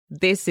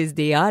This is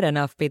the Odd and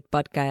Offbeat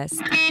podcast.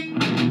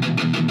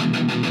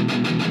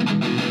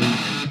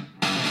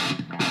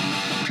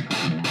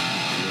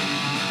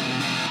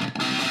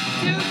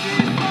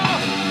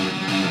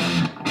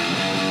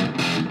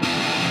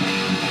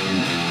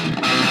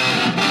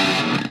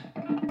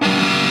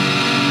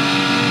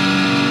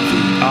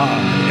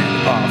 Odd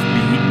and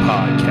Offbeat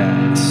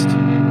podcast.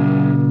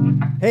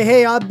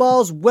 Hey,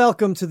 oddballs.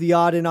 Welcome to the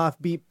Odd and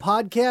Offbeat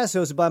podcast,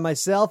 hosted by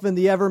myself and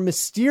the ever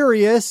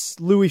mysterious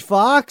Louis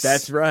Fox.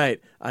 That's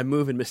right. I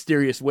move in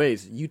mysterious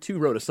ways. You too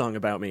wrote a song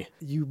about me.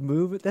 You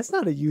move it? That's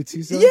not a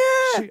U2 song.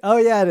 Yeah! Oh,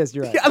 yeah, it is.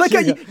 You're right. I like how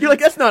you're like,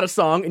 that's not a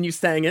song, and you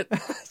sang it.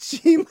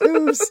 She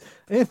moves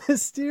in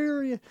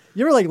mysterious.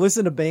 You ever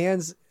listen to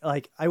bands?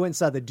 I went and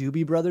saw the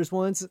Doobie Brothers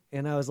once,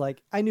 and I was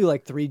like, I knew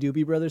 3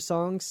 Doobie Brothers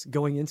songs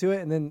going into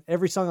it, and then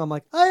every song I'm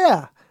like, oh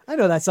yeah, I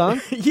know that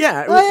song.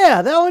 Yeah. Oh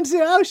yeah, that one too.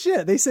 Oh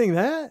shit, they sing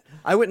that.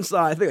 I went and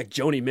saw, I think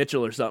Joni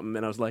Mitchell or something,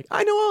 and I was like,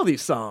 I know all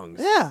these songs.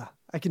 Yeah,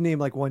 I can name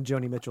one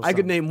Joni Mitchell song. I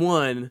could name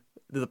one,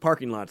 the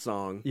parking lot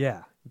song.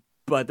 Yeah.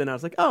 But then I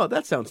was like, oh,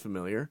 that sounds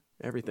familiar.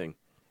 Everything.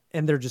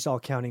 And they're just all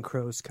Counting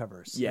Crows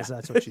covers. Yeah.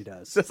 That's what she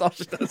does. That's all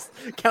she does.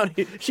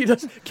 She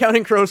does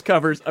Counting Crows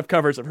covers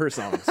of her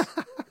songs.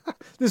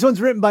 This one's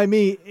written by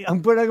me,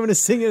 but I'm going to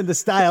sing it in the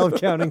style of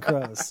Counting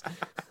Crows.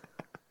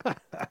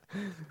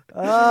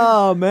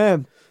 Oh,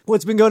 man.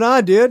 What's been going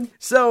on, dude?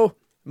 So,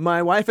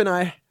 my wife and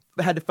I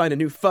had to find a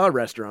new pho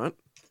restaurant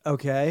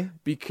Okay.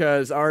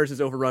 because ours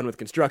is overrun with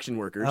construction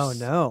workers. Oh,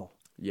 no.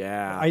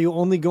 Yeah. Are you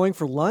only going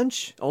for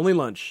lunch? Only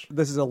lunch.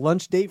 This is a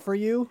lunch date for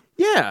you?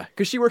 Yeah,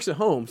 because she works at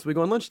home, so we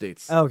go on lunch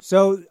dates. Oh,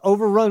 so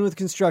overrun with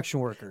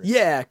construction workers.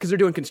 Yeah, because they're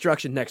doing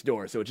construction next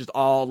door, so it's just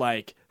all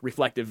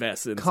reflective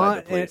vests inside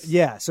the place.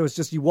 Yeah, so it's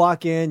just you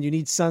walk in, you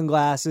need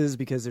sunglasses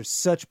because there's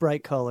such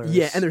bright colors.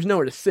 Yeah, and there's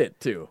nowhere to sit,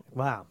 too.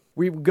 Wow.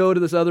 We go to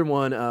this other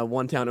one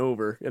town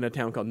over, in a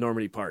town called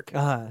Normandy Park.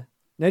 Now,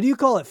 do you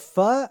call it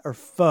pho or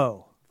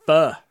pho?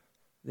 Pho.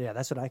 Yeah,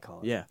 that's what I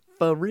call it. Yeah.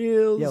 For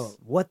reals. Yo,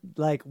 what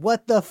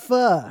the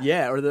pho?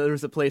 Yeah, or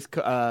there's a place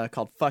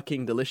called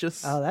Fucking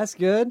Delicious. Oh, that's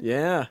good.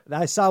 Yeah.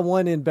 I saw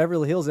one in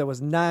Beverly Hills that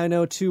was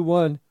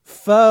 9021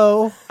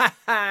 pho.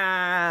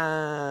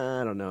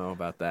 I don't know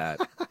about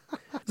that.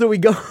 So we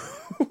go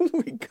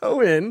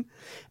in,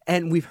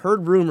 and we've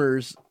heard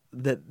rumors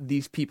that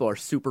these people are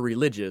super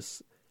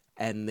religious,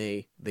 and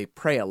they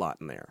pray a lot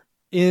in there.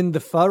 In the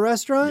pho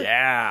restaurant?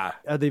 Yeah.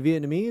 Are they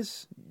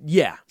Vietnamese?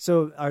 Yeah.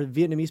 So are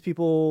Vietnamese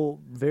people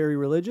very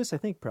religious? I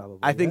think probably.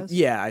 I think, yes.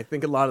 yeah, I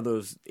think a lot of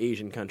those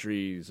Asian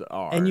countries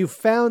are. And you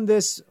found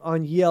this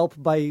on Yelp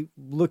by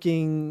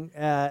looking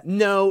at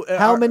No.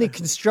 how many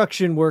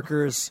construction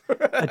workers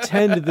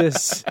attend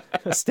this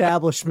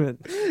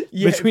establishment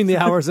between the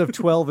hours of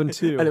 12 and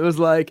 2. And it was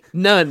like,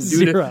 none.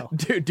 Zero.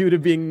 Due to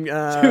being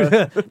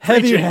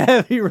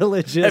heavy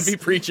religious. heavy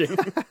preaching.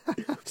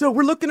 So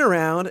we're looking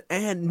around,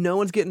 and no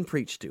one's getting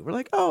preached to. We're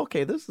like, oh,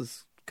 okay, this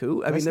is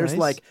cool. I mean, there's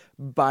nice.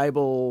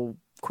 Bible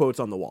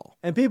quotes on the wall.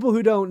 And people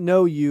who don't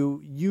know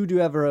you do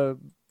have a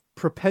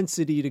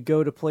propensity to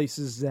go to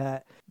places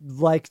that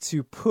like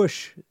to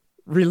push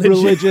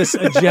religious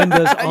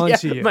agendas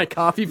onto you. My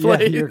coffee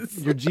place. Yeah,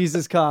 your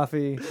Jesus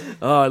coffee.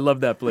 Oh, I love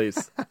that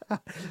place.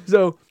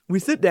 So we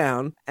sit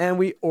down and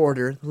we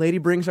order. The lady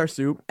brings our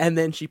soup, and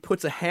then she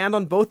puts a hand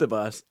on both of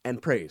us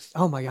and prays.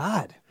 Oh my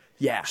God.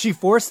 Yeah. She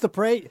forced the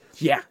pray.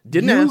 Yeah.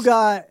 Didn't You ask.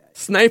 got...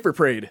 Sniper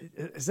prayed.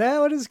 Is that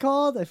what it's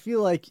called? I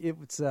feel like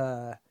it's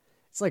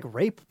like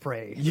rape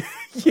pray.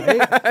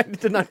 Yeah. I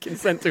did not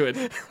consent to it.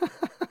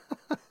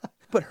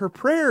 But her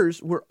prayers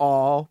were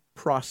all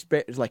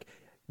prosperity. Like,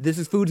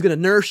 this food's going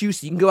to nourish you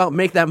so you can go out and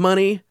make that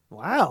money.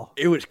 Wow.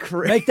 It was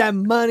crazy. Make that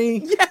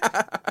money.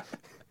 Yeah.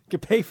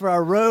 Could pay for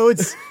our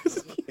roads.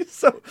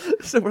 So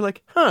we're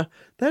like, huh,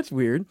 that's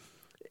weird.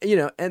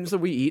 And so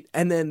we eat,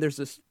 and then there's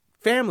this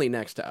family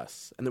next to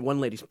us, and the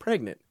one lady's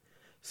pregnant.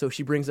 So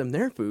she brings them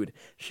their food.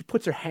 She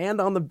puts her hand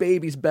on the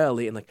baby's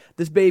belly, and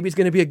this baby's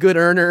going to be a good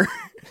earner.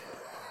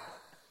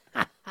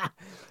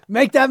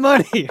 Make that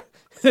money.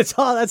 That's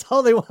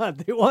all they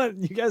want. They want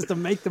you guys to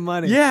make the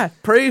money. Yeah,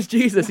 praise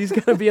Jesus. He's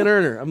going to be an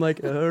earner. I'm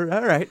like, all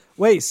right.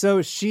 Wait,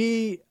 so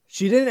she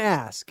didn't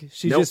ask.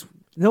 She Nope. just...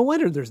 No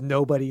wonder there's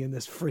nobody in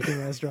this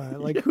freaking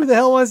restaurant. Like, who the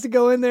hell wants to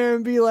go in there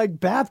and be,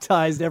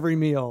 baptized every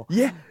meal?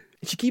 Yeah.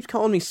 She keeps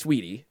calling me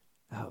sweetie,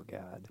 Oh,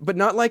 God. but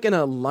not like in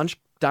a lunch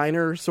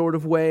diner sort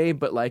of way,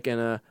 but like in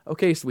a,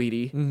 okay,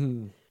 sweetie.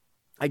 Mm-hmm.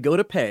 I go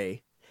to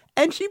pay,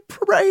 and she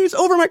prays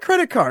over my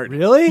credit card.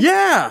 Really?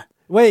 Yeah.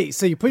 Wait,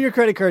 so you put your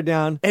credit card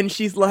down. And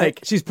she's like...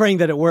 She's praying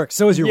that it works.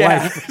 So is your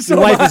Yeah. wife. So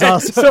Your wife am is I.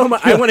 also... So am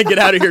I want to get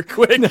out of here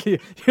quick. You're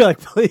like,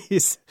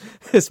 please,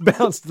 this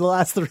bounced the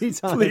last 3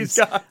 times. Please,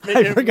 God, make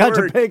I it forgot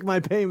to work. pay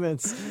my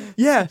payments.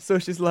 Yeah. So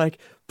she's like,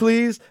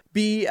 please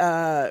be,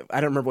 I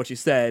don't remember what she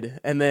said.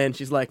 And then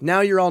she's like,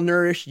 now you're all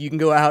nourished. You can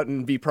go out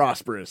and be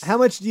prosperous. How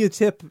much do you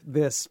tip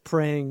this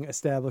praying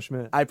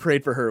establishment? I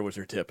prayed for her was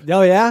her tip.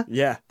 Oh, yeah?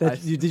 Yeah.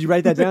 Did you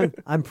write that down?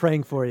 I'm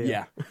praying for you.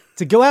 Yeah.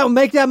 To go out and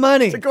make that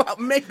money. To go out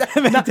and make that.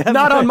 Make not that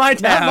not money. on my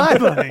tab.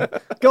 Not my money.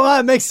 Go out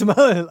and make some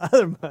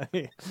other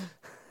money.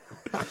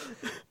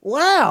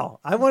 Wow,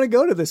 I want to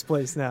go to this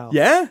place now.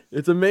 Yeah,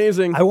 it's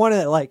amazing. I want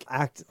to like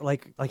act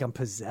like I'm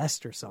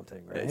possessed or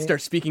something, right?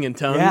 Start speaking in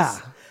tongues. Yeah.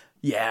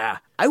 Yeah.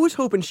 I was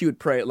hoping she would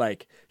pray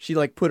like she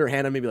like put her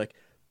hand on me, be like,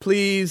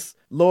 please,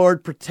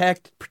 Lord,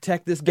 protect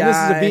this guy. And this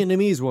is a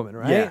Vietnamese woman,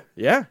 right? Yeah.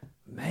 Yeah.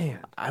 Man.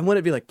 I want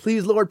to be like,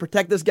 please, Lord,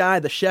 protect this guy.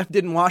 The chef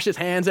didn't wash his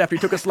hands after he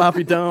took a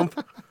sloppy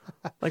dump.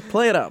 Like,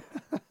 play it up.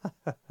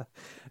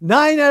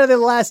 9 out of the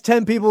last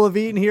 10 people who've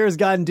eaten here has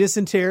gotten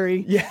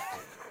dysentery. Yeah.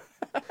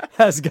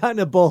 Has gotten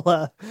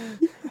Ebola.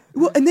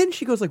 Well, and then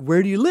she goes like,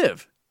 where do you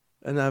live?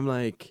 And I'm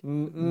like,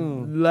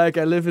 like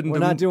I live in We're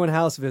not doing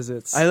house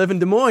visits. I live in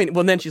Des Moines.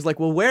 Well, then she's like,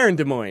 well, where in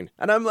Des Moines?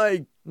 And I'm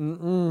like,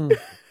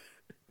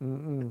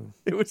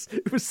 It was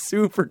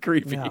super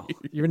creepy. No,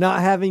 you're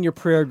not having your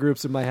prayer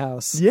groups in my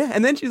house. Yeah,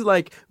 and then she's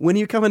like, when are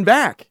you coming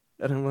back?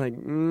 And I'm like,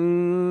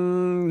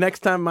 next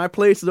time my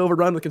place is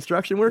overrun with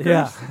construction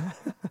workers.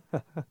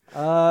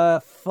 Yeah.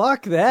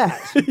 Fuck that.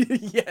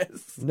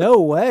 Yes.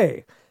 No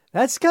way.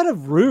 That's kind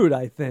of rude,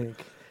 I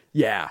think.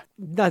 Yeah.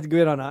 Not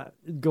to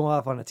go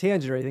off on a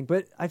tangent or anything,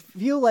 but I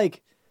feel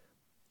like,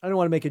 I don't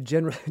want to make a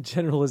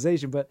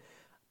generalization, but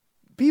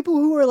people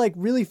who are like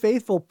really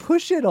faithful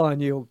push it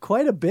on you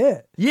quite a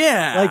bit.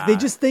 Yeah. Like they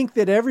just think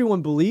that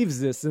everyone believes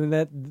this and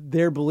that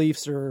their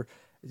beliefs are,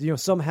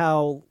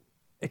 somehow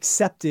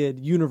accepted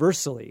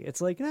universally. It's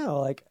like,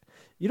 no, like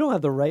you don't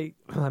have the right.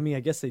 I mean, I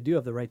guess they do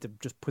have the right to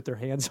just put their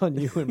hands on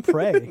you and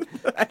pray.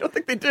 I don't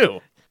think they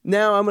do.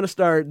 Now I'm going to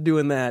start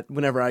doing that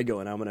whenever I go,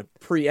 and I'm going to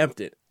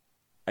preempt it,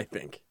 I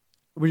think.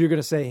 Well, you're going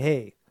to say,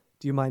 hey,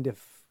 do you mind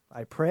if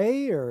I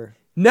pray or?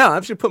 No,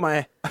 I'm just going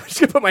to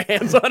put my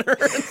hands on her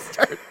and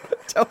start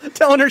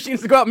telling her she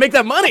needs to go out and make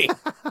that money.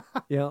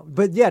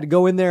 But yeah, to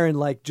go in there and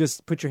like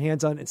just put your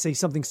hands on and say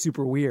something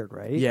super weird,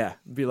 right? Yeah,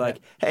 be like,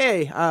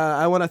 hey,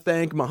 I want to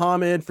thank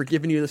Muhammad for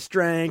giving you the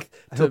strength.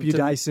 I hope you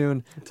die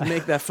soon. To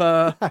make that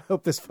pho. I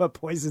hope this pho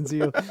poisons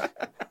you.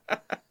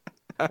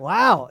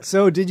 Wow.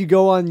 So did you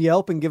go on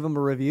Yelp and give them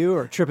a review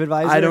or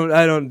TripAdvisor?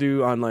 I don't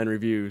do online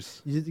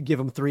reviews. You give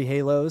them 3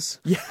 halos?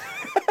 Yeah.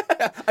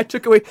 I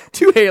took away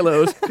 2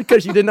 halos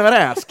because you did not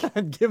ask.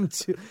 And give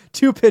them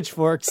two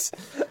pitchforks.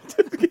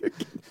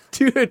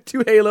 2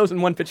 halos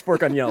and 1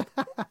 pitchfork on Yelp.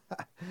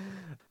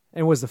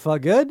 And was the pho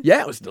good?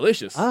 Yeah, it was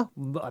delicious.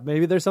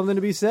 Maybe there's something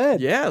to be said.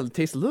 Yeah, it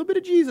tastes a little bit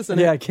of Jesus in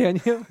it. Yeah,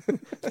 can you?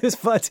 This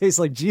pho tastes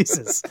like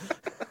Jesus.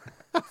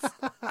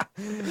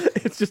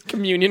 It's just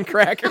communion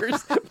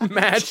crackers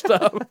mashed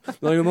up.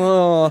 Like,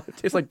 oh, it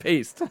tastes like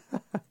paste.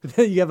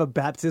 Then you have a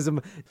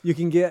baptism. You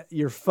can get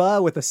your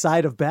pho with a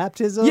side of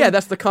baptism. Yeah,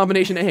 that's the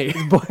combination A.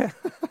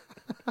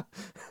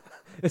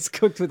 It's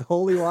cooked with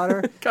holy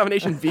water.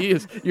 Combination B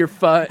is your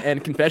pho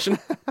and confession.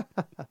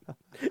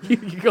 You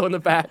go in the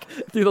back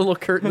through the little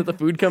curtain that the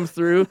food comes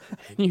through,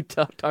 and you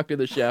talk to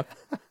the chef.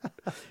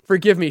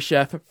 Forgive me,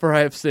 chef, for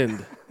I have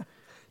sinned.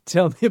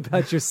 Tell me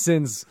about your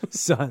sins,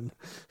 son.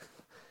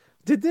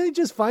 Did they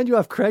just find you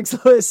off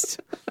Craigslist?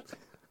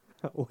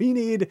 We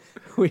need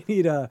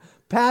a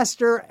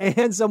pastor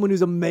and someone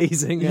who's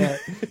amazing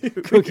at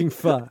cooking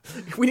pho.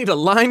 We need a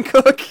line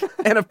cook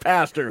and a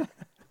pastor.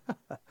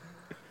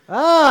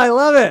 I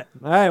love it.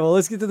 All right, well,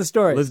 let's get to the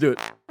story. Let's do it.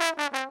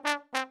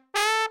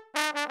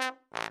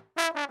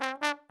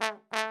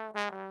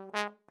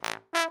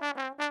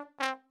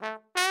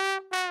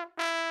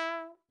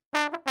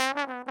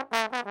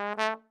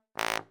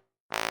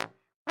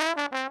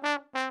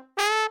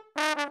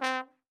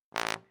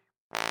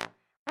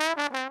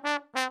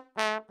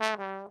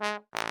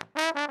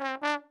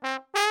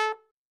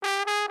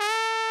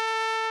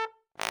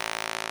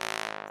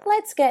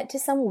 Let's get to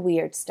some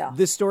weird stuff.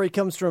 This story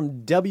comes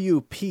from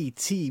WPTV.com.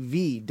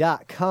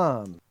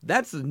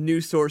 That's a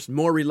news source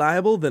more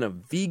reliable than a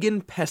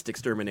vegan pest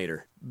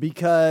exterminator.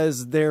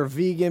 Because they're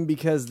vegan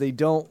because they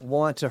don't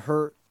want to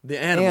hurt The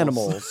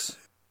animals.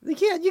 They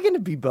can't. You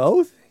can be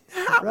both.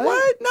 Right?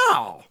 What?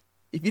 No.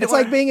 If you It's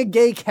like being a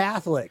gay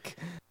Catholic.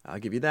 I'll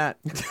give you that.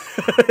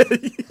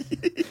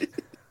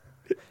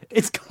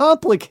 It's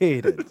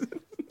complicated.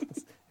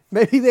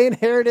 Maybe they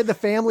inherited the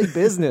family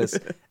business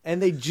and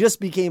they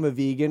just became a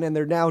vegan and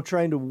they're now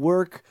trying to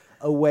work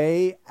a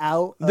way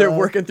out. They're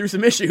working through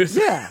some issues.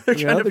 Yeah. they're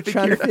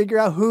trying to figure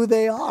out who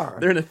they are.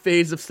 They're in a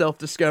phase of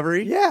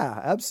self-discovery. Yeah,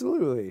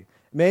 absolutely.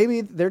 Maybe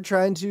they're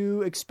trying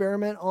to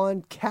experiment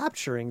on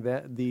capturing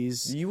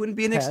these. You wouldn't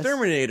be an pests.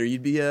 exterminator.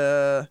 You'd be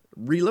a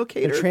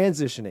relocator. They're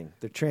transitioning.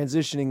 They're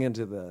transitioning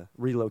into the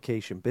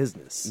relocation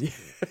business.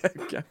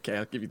 Okay,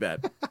 I'll give you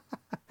that.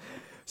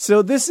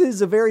 So this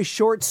is a very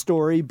short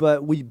story,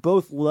 but we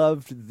both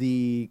loved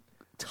the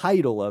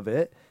title of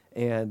it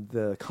and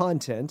the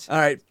content. All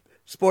right.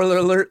 Spoiler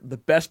alert. The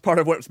best part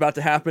of what's about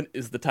to happen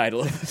is the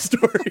title of the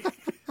story.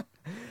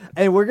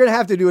 And we're going to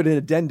have to do an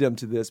addendum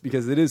to this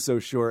because it is so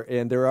short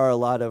and there are a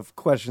lot of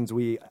questions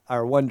we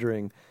are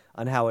wondering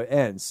on how it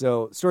ends.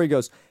 So the story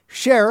goes,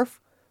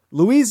 Sheriff,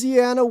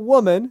 Louisiana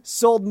woman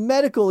sold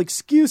medical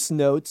excuse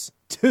notes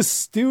to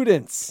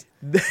students.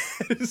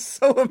 That is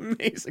so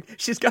amazing.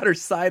 She's got her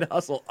side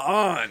hustle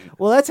on.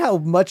 Well, that's how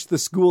much the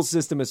school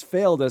system has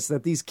failed us,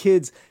 that these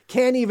kids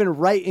can't even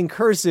write in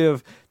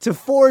cursive to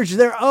forge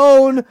their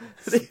own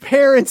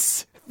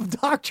parents'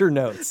 doctor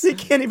notes. They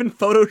can't even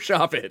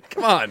Photoshop it.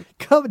 Come on.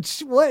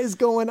 What is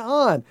going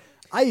on?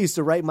 I used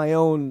to write my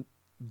own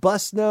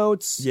bus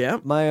notes. Yeah.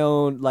 My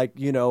own, like,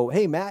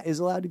 hey, Matt is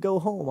allowed to go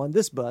home on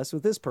this bus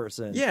with this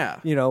person. Yeah.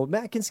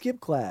 Matt can skip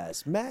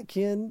class. Matt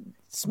can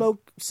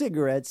smoke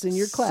cigarettes in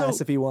your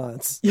class if he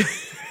wants. Do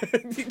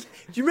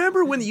you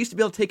remember when they used to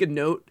be able to take a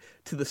note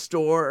to the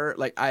store?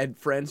 Like, I had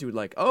friends who would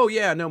like, oh,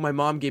 yeah, no, my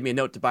mom gave me a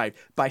note to buy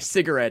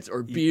cigarettes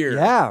or beer.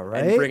 Yeah,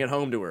 right? And bring it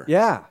home to her.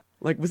 Yeah.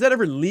 Like, was that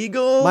ever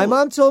legal? My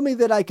mom told me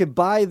that I could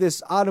buy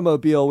this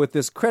automobile with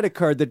this credit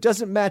card that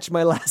doesn't match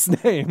my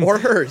last name. Or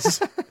hers.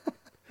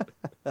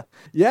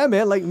 Yeah,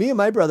 man. Like me and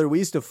my brother, we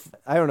used to,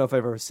 I don't know if I've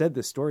ever said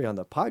this story on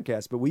the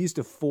podcast, but we used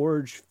to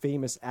forge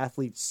famous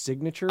athletes'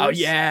 signatures. Oh,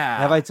 yeah.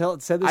 Have I said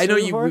this I know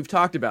story before? we've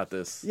talked about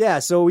this. Yeah,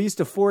 so we used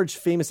to forge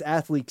famous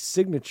athletes'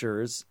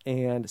 signatures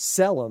and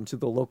sell them to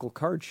the local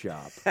card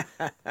shop.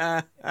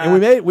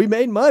 And we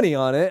made money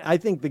on it. I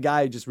think the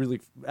guy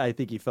I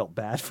think he felt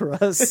bad for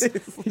us.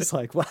 He's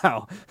like,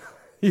 wow,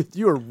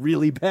 you are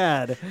really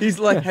bad. He's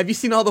like, have you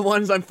seen all the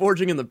ones I'm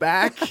forging in the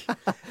back?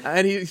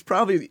 And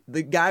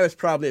the guy was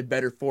probably a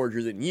better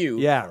forger than you.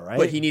 Yeah, right.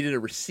 But he needed a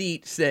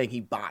receipt saying he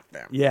bought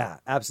them. Yeah,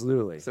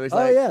 absolutely. So he's oh,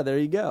 like- yeah, there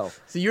you go.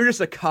 So you're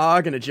just a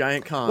cog in a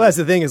giant con. Well, that's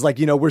the thing is, like,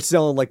 we're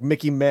selling like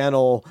Mickey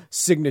Mantle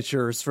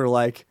signatures for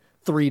like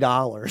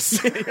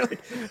 $3. You're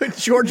like,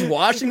 George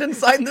Washington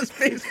signed this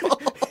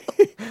baseball.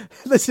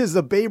 This is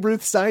a Babe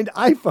Ruth signed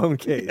iPhone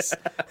case.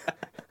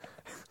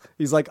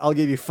 He's like, I'll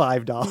give you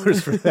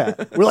 $5 for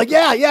that. We're like,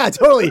 yeah,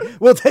 totally.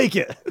 We'll take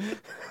it.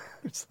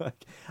 It's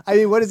like, I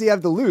mean, what does he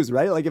have to lose,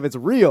 right? Like, if it's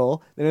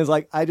real, then it's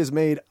like, I just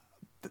made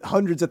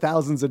hundreds of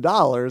thousands of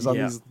dollars on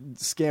these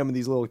scamming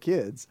these little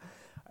kids.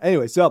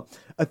 Anyway, so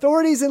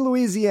authorities in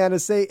Louisiana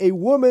say a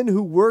woman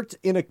who worked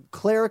in a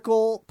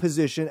clerical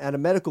position at a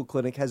medical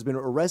clinic has been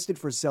arrested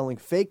for selling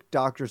fake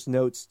doctor's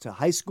notes to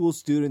high school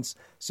students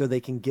so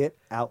they can get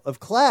out of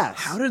class.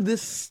 How did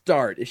this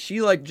start? Is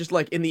she like just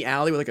like in the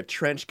alley with like a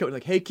trench coat,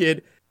 like, hey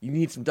kid, you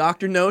need some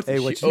doctor notes? Hey,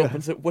 And what she you-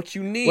 opens it. What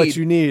you need? What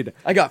you need?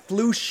 I got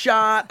flu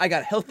shot. I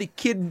got healthy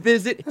kid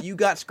visit. If you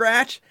got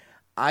scratch,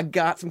 I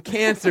got some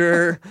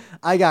cancer.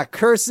 I got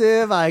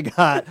cursive. I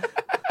got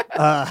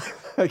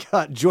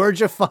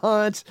Georgia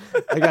font.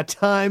 I got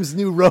Times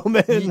New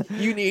Roman.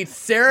 You need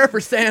serif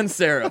or sans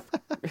serif.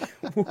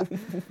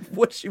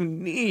 What you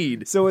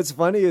need? So what's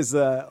funny is,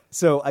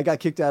 so I got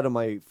kicked out of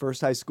my first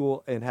high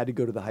school and had to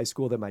go to the high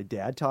school that my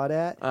dad taught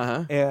at.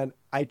 Uh-huh. And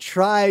I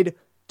tried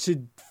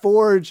to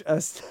forge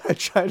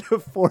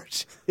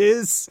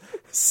his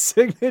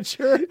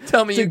signature.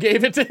 Tell me you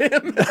gave it to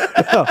him.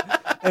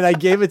 And I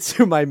gave it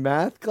to my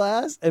math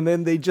class, and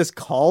then they just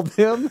called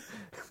him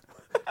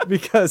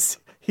because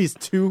he's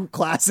 2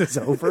 classes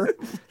over.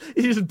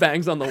 He just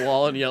bangs on the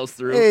wall and yells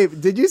through. Hey,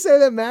 did you say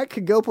that Matt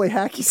could go play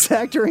hacky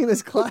sack during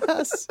this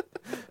class?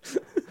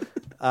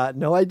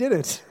 No, I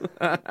didn't.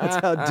 That's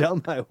how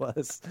dumb I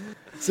was.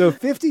 So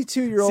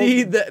 52-year-old...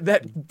 See,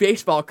 that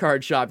baseball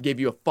card shop gave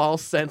you a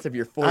false sense of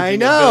your forging I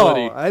know.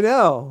 ability. I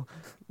know.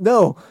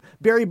 No,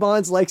 Barry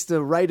Bonds likes to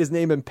write his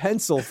name in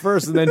pencil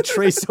first and then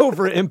trace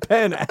over it in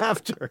pen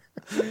after.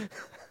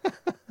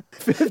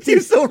 He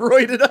was so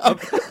roided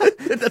up.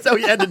 That's how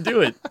he had to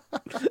do it.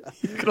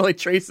 You could only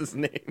trace his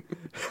name.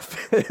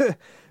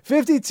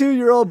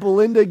 52-year-old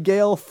Belinda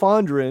Gale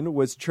Fondren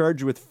was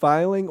charged with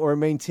filing or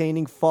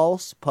maintaining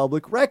false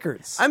public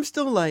records. I'm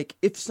still like,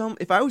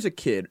 if I was a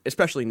kid,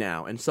 especially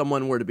now, and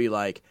someone were to be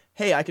like,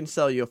 hey, I can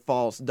sell you a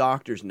false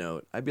doctor's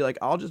note, I'd be like,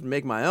 I'll just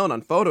make my own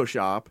on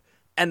Photoshop,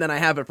 and then I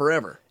have it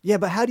forever. Yeah,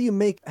 but how do you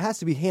make... It has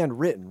to be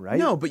handwritten, right?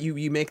 No, but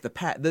you make the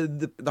pad.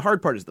 The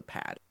hard part is the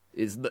pad.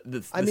 Is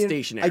the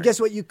stationery. I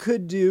guess what you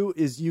could do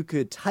is you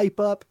could type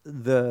up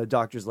the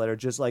doctor's letter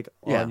just like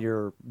on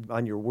your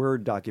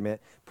Word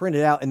document, print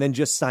it out, and then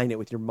just sign it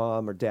with your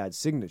mom or dad's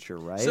signature,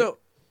 right? So,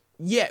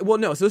 yeah, well,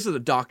 no. So this is a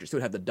doctor, so it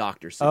would have the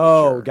doctor's signature.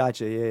 Oh,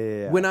 gotcha.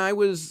 Yeah. When I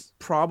was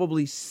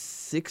probably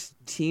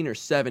 16 or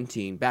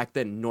 17, back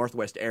then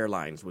Northwest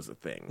Airlines was a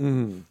thing.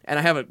 Mm-hmm. And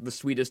I have the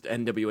sweetest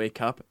NWA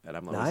cup, and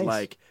I'm always Nice.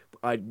 like,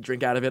 I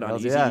drink out of it on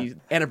Hells Easy yeah.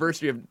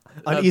 anniversary of...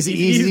 On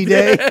Easy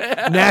Day,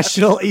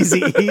 National Easy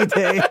E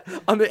Day,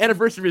 On the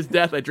anniversary of his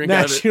death, I drink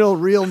out of it. National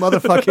Real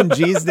Motherfucking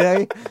G's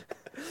Day.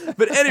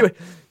 But anyway,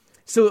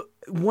 so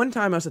one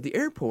time I was at the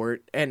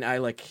airport and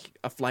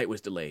a flight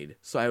was delayed.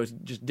 So I was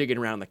just digging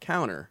around the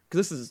counter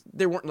because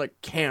there weren't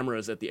like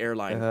cameras at the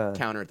airline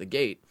counter at the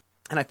gate.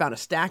 And I found a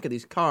stack of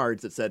these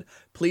cards that said,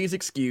 please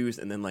excuse,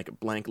 and then like a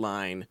blank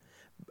line.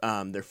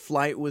 Their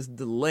flight was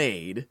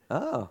delayed.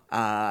 Oh.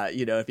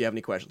 If you have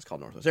any questions, call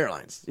Northwest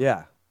Airlines.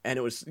 Yeah. And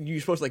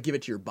you're supposed to give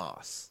it to your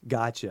boss.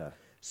 Gotcha.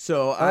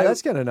 So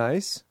That's kind of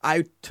nice.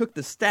 I took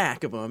the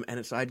stack of them,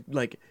 and so I'd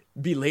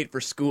be late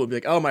for school and be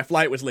like, oh, my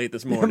flight was late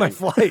this morning. My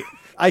flight.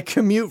 I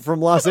commute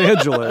from Los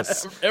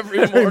Angeles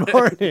Every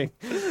morning.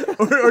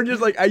 or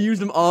just like I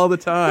used them all the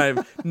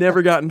time,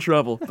 never got in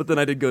trouble. But then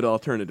I did go to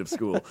alternative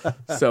school,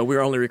 so we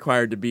were only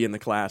required to be in the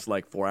class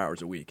like 4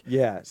 hours a week.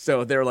 Yeah.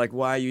 So they're like,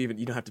 "Why you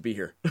don't have to be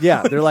here?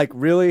 Yeah, they're like,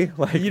 really?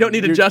 Like You don't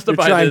need to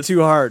justify you're trying this.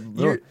 too hard.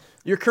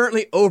 You're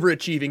currently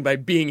overachieving by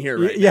being here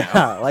right Yeah,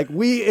 now." like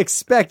we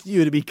expect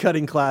you to be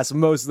cutting class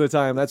most of the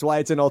time. That's why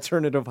it's an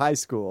alternative high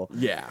school.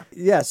 Yeah.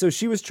 Yeah, so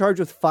she was charged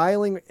with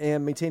filing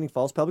and maintaining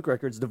false public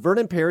records. The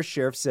Vernon Parish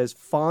Sheriff says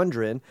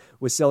Fondren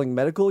was selling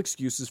medical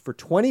excuses for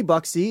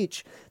 $20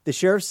 each. The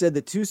sheriff said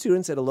that 2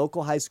 students at a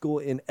local high school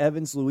in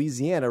Evans,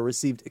 Louisiana,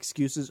 received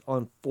excuses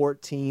on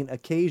 14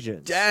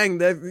 occasions. Dang,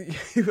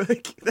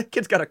 that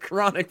kid's got a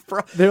chronic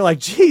problem. They're like,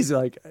 geez,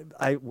 like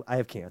I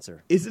have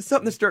cancer. Is it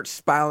something that starts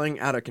spiraling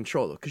out of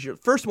control, though? Because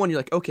first one, you're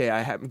like, okay,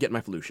 I'm getting my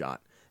flu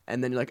shot.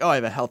 And then you're like, oh, I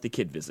have a healthy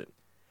kid visit.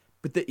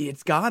 But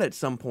it's got to, at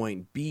some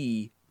point,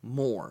 be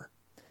more.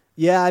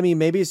 Yeah, I mean,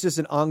 maybe it's just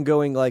an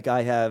ongoing, like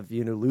I have,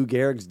 Lou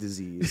Gehrig's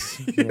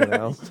disease,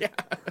 Yeah.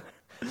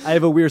 I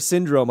have a weird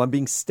syndrome. I'm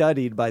being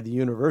studied by the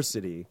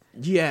university.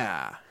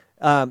 Yeah.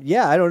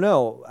 Yeah, I don't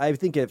know. I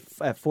think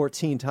at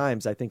 14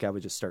 times, I think I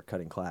would just start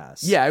cutting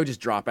class. Yeah, I would just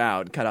drop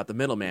out and cut out the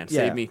middleman.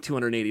 Yeah. Save me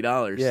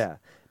 $280. Yeah.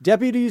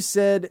 Deputies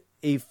said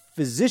a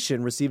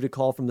physician received a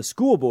call from the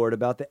school board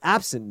about the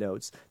absent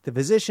notes. The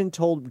physician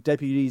told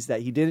deputies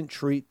that he didn't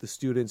treat the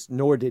students,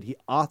 nor did he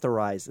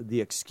authorize the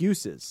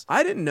excuses.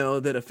 I didn't know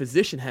that a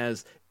physician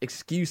has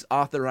excuse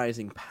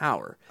authorizing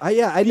power.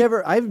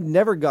 I've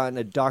never gotten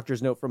a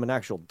doctor's note from an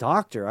actual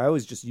doctor. I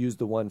always just used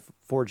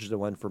forged the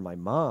one for my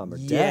mom or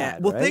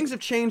dad. Well, right? things have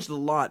changed a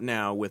lot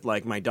now with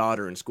like my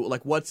daughter in school.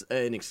 Like, what's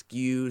an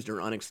excused or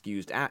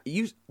unexcused?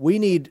 We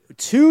need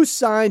 2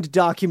 signed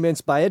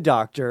documents by a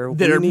doctor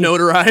That are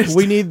notarized.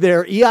 We need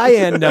their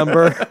EIN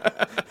number.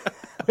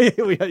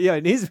 Yeah,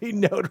 it needs to be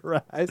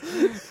notarized.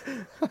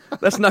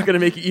 That's not going to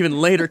make you even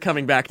later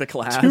coming back to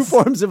class. 2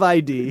 forms of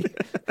ID.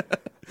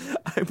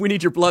 We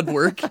need your blood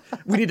work.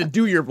 We need to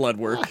do your blood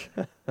work.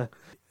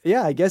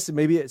 Yeah, I guess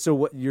maybe. So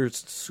what your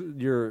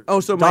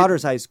So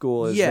daughter's high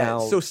school is now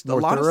so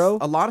more thorough?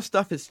 a lot of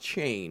stuff has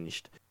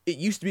changed. It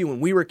used to be when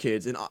we were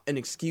kids, an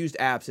excused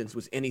absence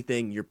was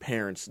anything your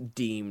parents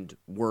deemed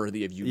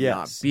worthy of you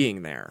not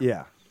being there.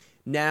 Yeah.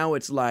 Now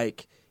it's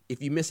like,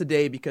 if you miss a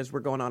day because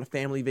we're going on a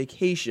family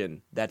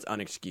vacation, that's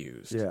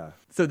unexcused. Yeah.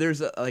 So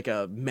there's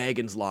a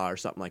Megan's Law or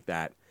something like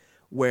that,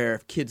 where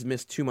if kids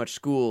miss too much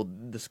school,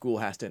 the school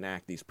has to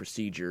enact these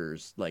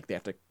procedures. Like they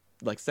have to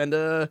send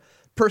a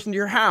person to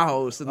your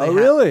house. And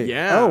really?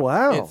 Yeah. Oh,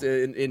 wow. It's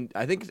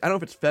I don't know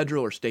if it's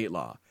federal or state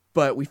law.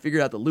 But we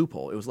figured out the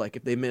loophole. It was like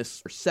if they miss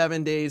for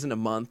 7 days in a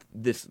month,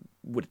 this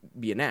would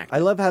be enacted. I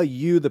love how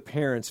you, the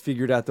parents,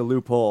 figured out the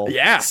loophole.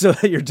 Yeah. So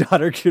that your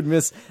daughter could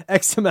miss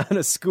X amount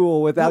of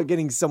school without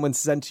getting someone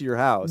sent to your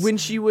house. When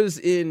she was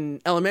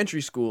in elementary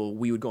school,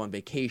 we would go on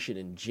vacation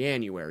in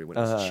January when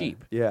it was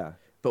cheap. Yeah.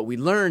 But we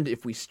learned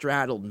if we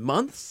straddled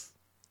months,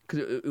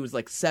 because it was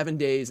like 7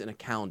 days in a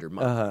calendar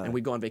month, and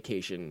we'd go on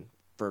vacation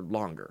for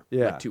longer,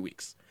 like 2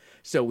 weeks.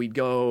 So we'd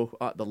go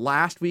the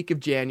last week of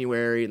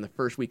January and the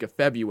first week of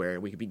February.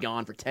 We could be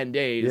gone for 10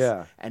 days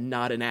and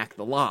not enact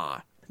the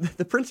law.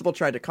 The principal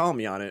tried to call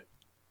me on it,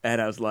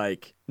 and I was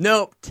like,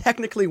 no,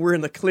 technically we're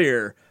in the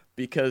clear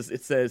because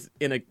it says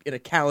in a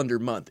calendar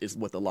month is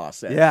what the law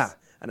says. Yeah.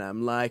 And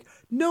I'm like,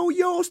 no,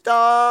 yo,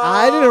 stop.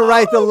 I didn't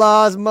write the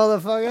laws,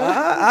 motherfucker.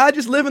 I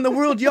just live in the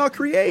world y'all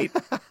create.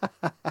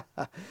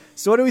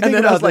 So what do we think And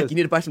then about I was like, this? you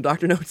need to buy some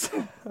doctor notes.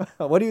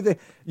 What do you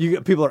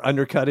think? People are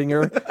undercutting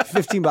her.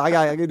 $15.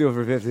 I can do it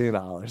for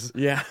 $15.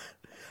 Yeah.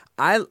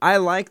 I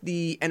like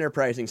the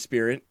enterprising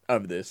spirit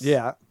of this.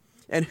 Yeah.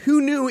 And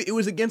who knew it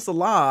was against the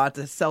law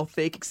to sell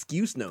fake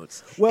excuse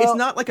notes? Well- it's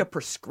not like a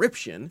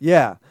prescription.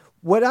 Yeah.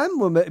 What I'm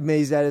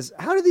amazed at is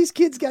how do these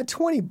kids got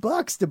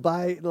 $20 to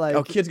buy like?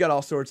 Oh, kids got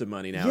all sorts of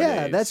money nowadays.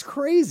 Yeah, that's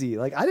crazy.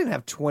 Like I didn't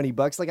have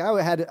 $20. Like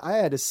I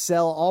had to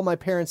sell all my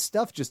parents'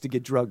 stuff just to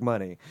get drug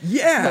money.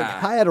 Yeah.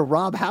 Like I had to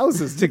rob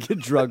houses to get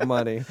drug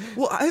money.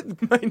 Well,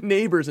 my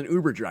neighbor's an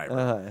Uber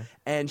driver,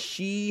 and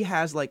she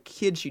has like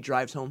kids she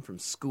drives home from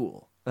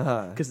school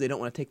because they don't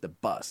want to take the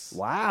bus.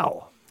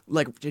 Wow.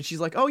 Like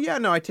she's like, oh yeah,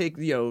 no, I take at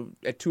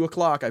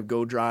 2:00 I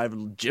go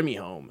drive Jimmy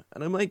home,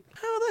 and I'm like,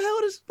 how the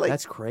hell does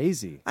That's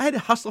crazy. I had to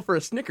hustle for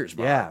a Snickers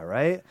bar. Yeah,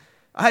 right?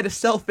 I had to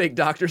sell fake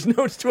doctor's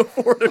notes to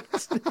afford a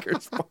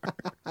Snickers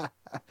bar.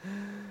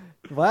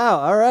 Wow.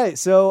 All right.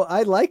 So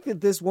I like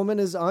that this woman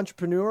is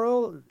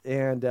entrepreneurial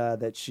and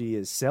that she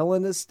is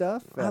selling this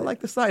stuff. I like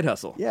the side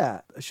hustle.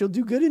 Yeah. She'll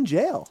do good in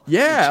jail.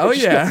 Yeah. Oh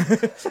yeah.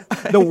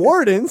 The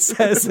warden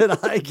says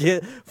that I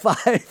get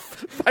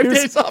 5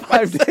 days off.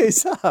 5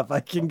 days off. I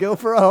can go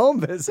for a home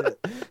visit.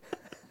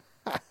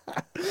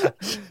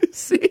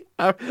 See,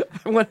 I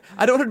don't want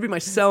her to be my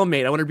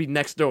cellmate. I want her to be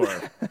next door.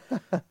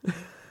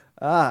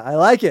 I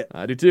like it.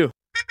 I do too.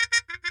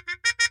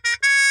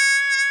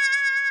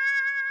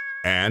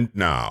 And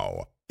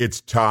now,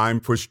 it's time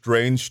for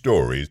Strange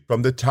Stories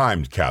from the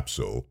Time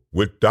Capsule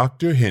with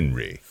Dr.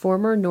 Henry.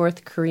 Former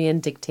North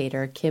Korean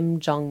dictator Kim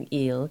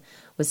Jong-il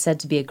was said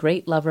to be a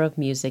great lover of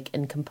music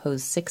and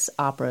composed 6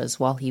 operas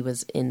while he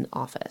was in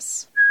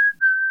office.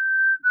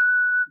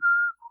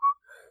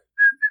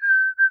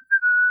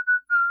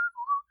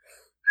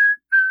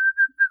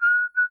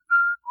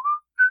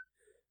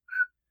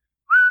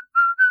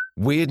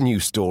 Weird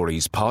News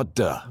Stories Pod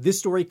Duh. This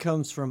story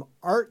comes from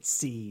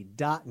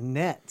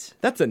artsy.net.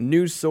 That's a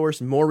news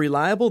source more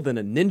reliable than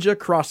a ninja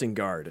crossing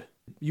guard.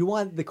 You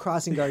want the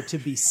crossing guard to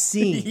be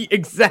seen.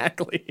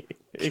 Exactly.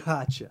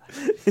 Gotcha.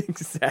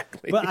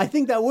 Exactly. But I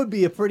think that would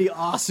be a pretty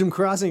awesome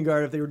crossing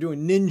guard if they were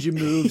doing ninja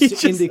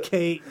moves to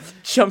indicate.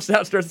 Jumps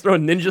out, starts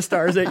throwing ninja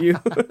stars at you.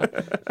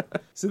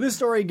 So this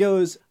story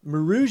goes,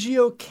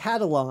 Marugio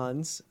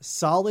Catalan's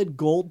solid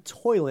gold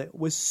toilet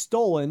was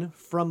stolen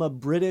from a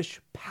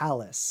British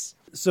palace.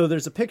 So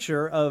there's a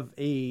picture of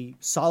a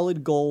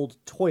solid gold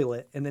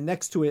toilet, and then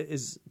next to it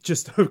is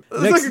just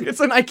It's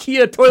an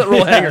IKEA toilet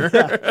roll hanger.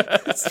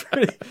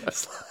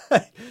 It's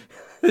like,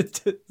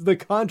 the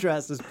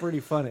contrast is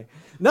pretty funny.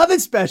 Nothing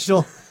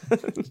special,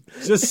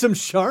 just some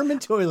Charmin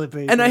toilet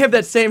paper. And I have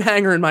that same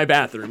hanger in my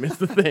bathroom. It's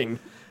the thing.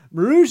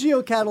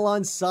 Marugio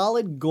Catalan's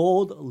solid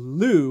gold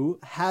loo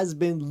has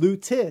been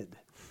looted.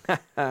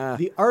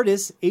 The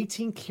artist's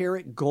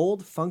 18-karat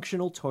gold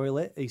functional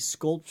toilet, a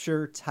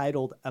sculpture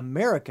titled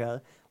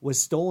America,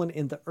 was stolen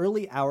in the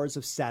early hours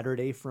of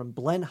Saturday from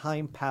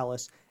Blenheim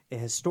Palace, a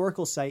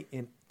historical site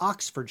in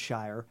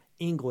Oxfordshire,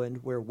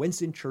 England, where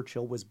Winston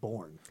Churchill was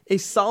born. A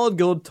solid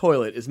gold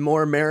toilet is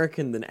more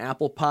American than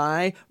apple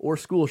pie or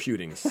school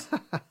shootings.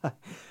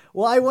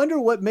 Well, I wonder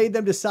what made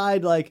them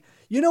decide, like,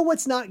 you know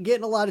what's not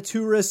getting a lot of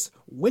tourists?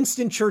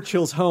 Winston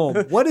Churchill's home.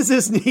 What does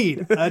this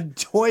need? A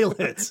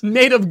toilet.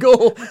 Made of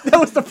gold. That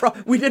was the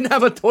problem. We didn't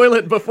have a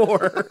toilet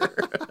before.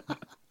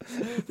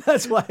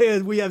 That's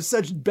why we have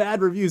such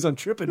bad reviews on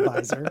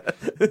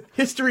TripAdvisor.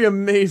 History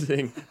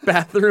amazing.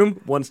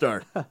 Bathroom, 1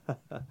 star.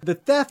 The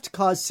theft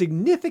caused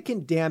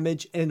significant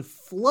damage and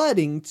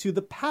flooding to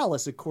the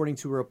palace, according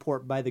to a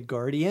report by The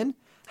Guardian.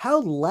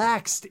 How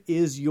laxed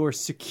is your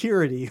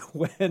security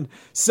when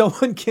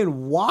someone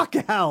can walk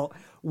out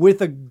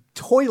with a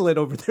toilet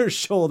over their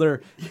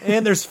shoulder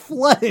and there's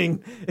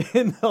flooding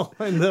in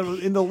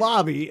the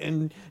lobby,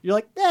 and you're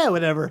like,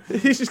 whatever.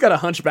 He's just got a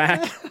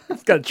hunchback.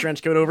 He's got a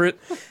trench coat over it.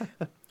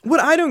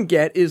 What I don't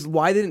get is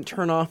why they didn't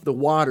turn off the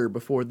water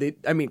before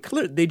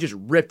clearly they just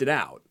ripped it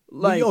out.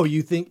 Like, oh,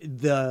 you think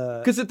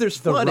because if there's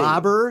the flooding,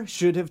 robber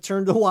should have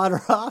turned the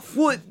water off?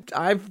 Well,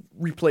 I've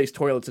replaced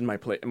toilets in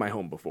my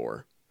home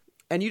before.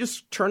 And you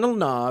just turn a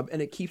knob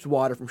and it keeps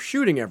water from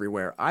shooting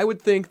everywhere. I would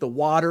think the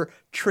water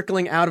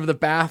trickling out of the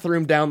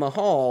bathroom down the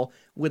hall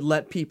would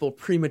let people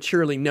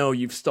prematurely know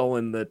you've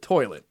stolen the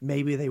toilet.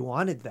 Maybe they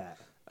wanted that.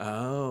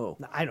 Oh.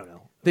 I don't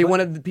know. They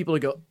wanted the people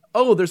to go,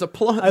 oh, there's a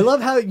plug. I love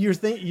how you're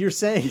saying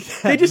that,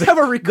 they just have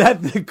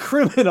that the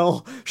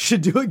criminal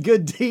should do a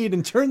good deed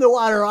and turn the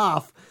water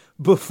off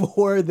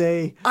before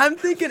they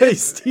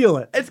steal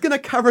it. It's going to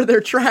cover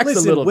their tracks a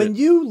little bit. When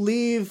you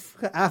leave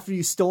after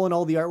you've stolen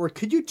all the artwork,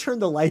 could you turn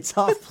the lights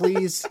off,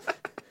 please?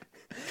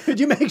 Could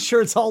you make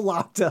sure it's all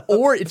locked up?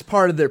 Or it's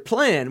part of their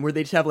plan where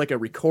they just have like a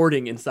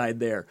recording inside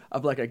there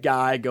of like a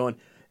guy going,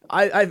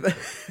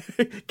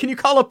 can you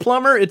call a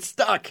plumber? It's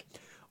stuck.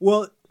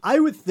 Well, I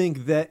would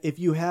think that if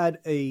you had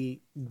a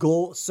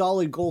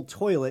solid gold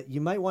toilet, you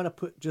might want to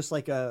put just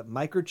like a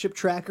microchip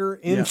tracker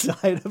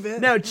inside of it.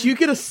 Now, do you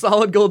get a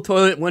solid gold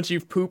toilet once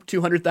you've pooped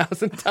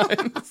 200,000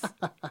 times?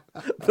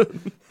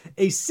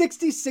 A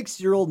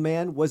 66-year-old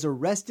man was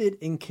arrested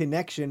in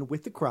connection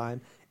with the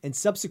crime and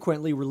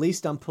subsequently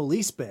released on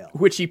police bail.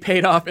 Which he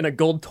paid off in a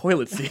gold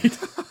toilet seat.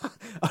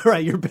 All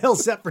right, your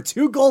bail's set for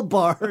 2 gold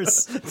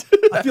bars.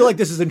 I feel like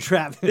this is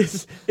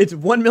entrapment. It's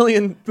 1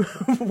 million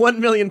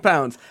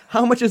pounds.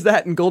 How much is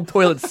that in gold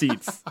toilet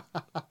seats?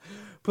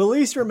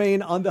 Police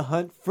remain on the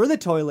hunt for the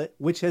toilet,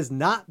 which has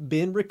not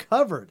been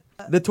recovered.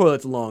 The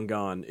toilet's long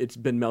gone. It's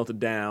been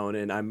melted down,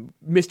 and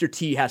Mr.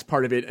 T has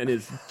part of it in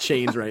his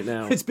chains right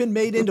now. It's been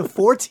made into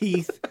 4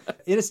 teeth.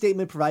 In a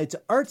statement provided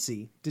to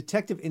Artsy,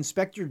 Detective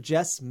Inspector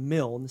Jess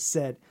Milne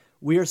said,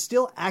 "We are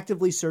still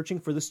actively searching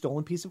for the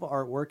stolen piece of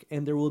artwork,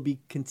 and there will be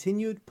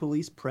continued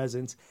police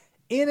presence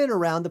in and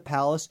around the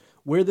palace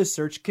where the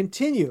search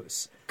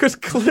continues." Because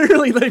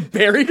clearly they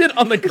buried it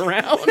on the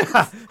ground.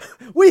 Yeah,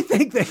 we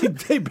think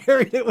they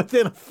buried it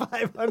within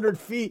 500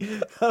 feet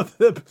of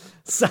the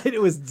site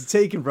it was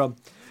taken from.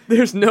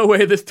 There's no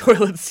way this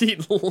toilet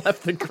seat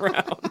left the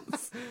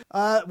grounds.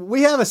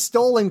 We have a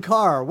stolen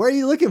car. Where are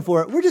you looking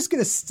for it? We're just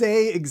going to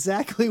stay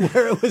exactly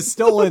where it was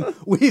stolen.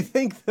 We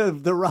think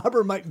the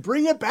robber might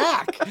bring it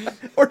back.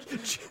 Or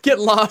get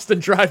lost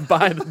and drive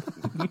by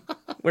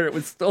where it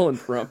was stolen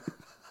from.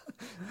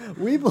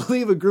 We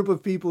believe a group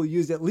of people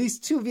used at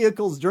least 2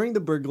 vehicles during the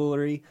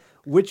burglary,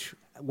 which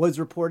was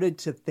reported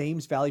to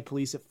Thames Valley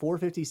Police at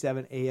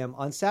 4:57 a.m.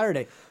 on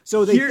Saturday.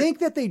 So they think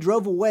that they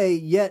drove away,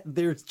 yet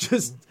they're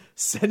just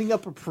setting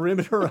up a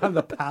perimeter around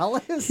the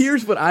palace?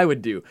 Here's what I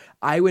would do.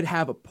 I would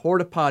have a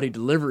porta potty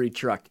delivery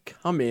truck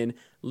come in,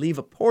 leave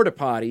a porta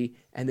potty,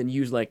 and then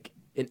use like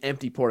an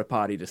empty porta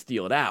potty to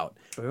steal it out.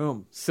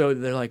 Boom. So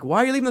they're like,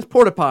 why are you leaving this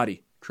porta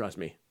potty? Trust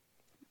me.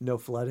 No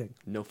flooding.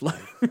 No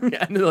flooding.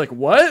 And they're like,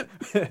 what?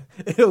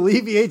 It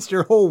alleviates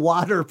your whole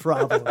water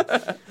problem.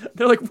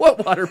 They're like,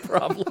 what water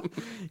problem?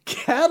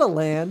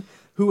 Catalan,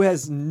 who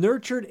has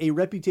nurtured a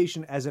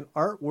reputation as an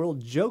art world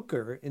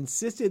joker,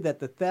 insisted that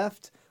the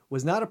theft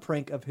was not a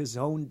prank of his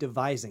own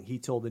devising, he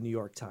told the New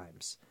York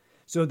Times.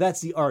 So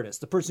that's the artist,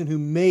 the person who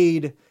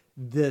made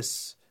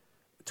this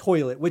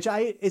toilet, which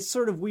it's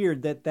sort of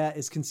weird that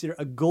is considered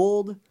a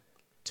gold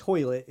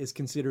toilet is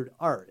considered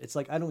art. It's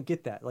like, I don't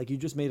get that. Like, you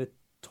just made a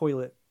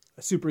toilet,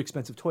 a super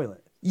expensive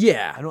toilet.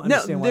 Yeah. I don't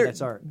understand why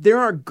that's art. There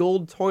are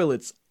gold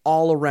toilets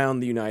all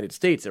around the United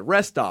States at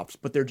rest stops,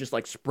 but they're just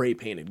like spray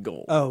painted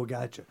gold. Oh,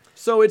 gotcha.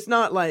 So it's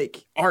not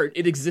like art.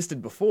 It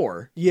existed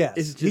before. Yes.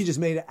 It's He just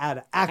made it out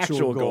of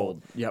actual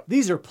gold. Yep.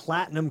 These are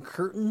platinum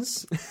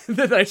curtains.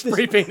 That I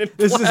spray painted.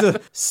 This is a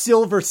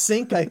silver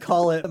sink. I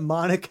call it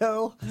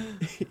Monaco.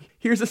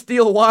 Here's a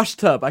steel wash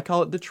tub. I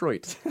call it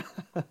Detroit.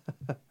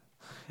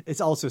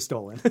 It's also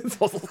stolen. It's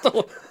also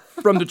stolen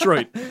from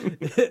Detroit.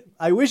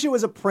 I wish it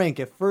was a prank.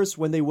 At first,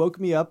 when they woke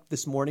me up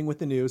this morning with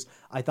the news,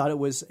 I thought it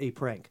was a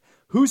prank.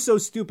 Who's so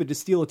stupid to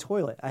steal a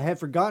toilet? I had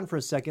forgotten for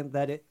a second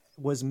that it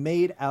was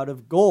made out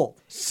of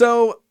gold.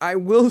 So I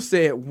will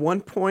say at one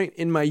point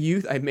in my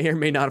youth, I may or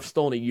may not have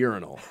stolen a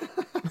urinal.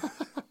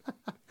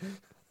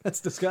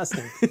 That's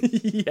disgusting.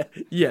 Yeah.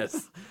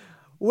 Yes.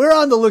 We're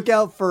on the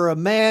lookout for a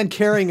man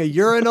carrying a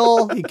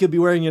urinal. He could be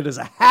wearing it as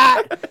a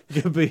hat.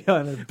 He could be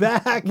on his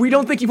back. We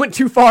don't think he went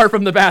too far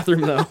from the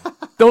bathroom, though.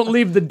 Don't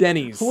leave the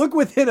Denny's. Look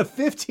within a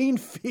 15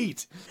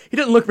 feet. He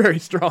doesn't look very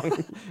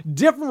strong.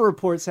 Different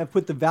reports have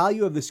put the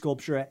value of the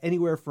sculpture at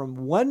anywhere from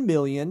 $1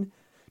 million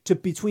to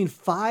between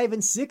 $5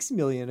 and $6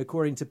 million,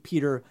 according to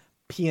Peter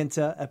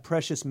Pienta, a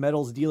precious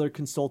metals dealer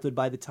consulted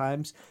by the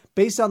Times.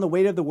 Based on the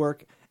weight of the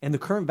work and the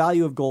current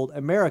value of gold,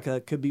 America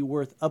could be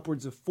worth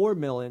upwards of $4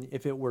 million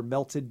if it were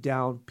melted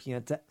down,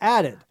 Pienta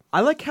added. I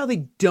like how they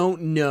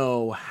don't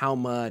know how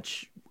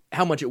much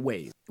it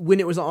weighs. When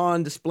it was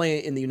on display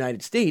in the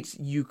United States,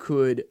 you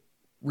could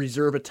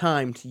reserve a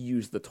time to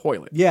use the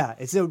toilet. Yeah,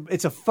 it's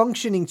a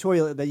functioning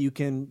toilet that you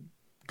can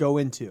go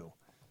into.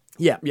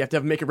 Yeah, you have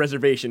to make a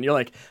reservation. You're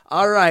like,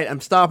 all right, I'm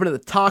stopping at the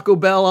Taco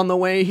Bell on the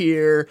way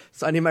here,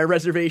 so I need my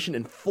reservation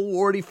in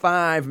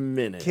 45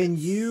 minutes. Can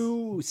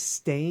you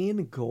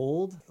stain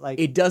gold? Like,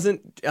 It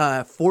doesn't.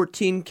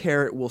 14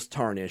 karat will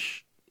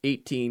tarnish.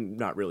 18,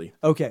 not really.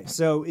 okay,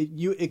 so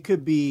it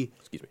could be.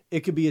 Excuse me. It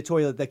could be a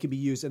toilet that could be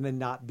used and then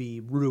not be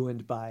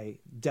ruined by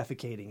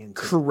defecating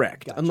into.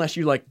 Correct. Gotcha. Unless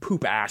you like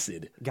poop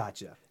acid.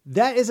 Gotcha.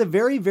 That is a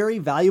very, very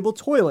valuable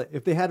toilet.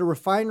 If they had a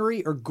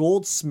refinery or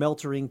gold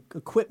smeltering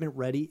equipment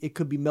ready, it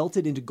could be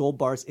melted into gold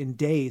bars in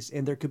days,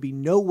 and there could be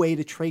no way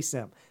to trace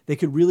them. They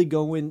could really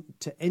go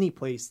into any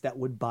place that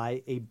would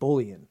buy a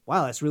bullion.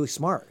 Wow, that's really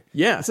smart.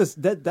 Yeah.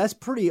 That's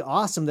pretty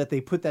awesome that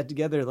they put that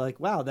together. Like,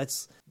 wow,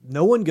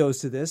 no one goes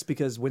to this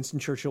because Winston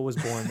Churchill was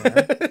born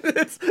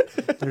there.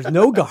 There's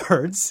no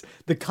guards.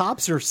 The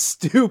cops are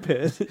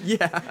stupid.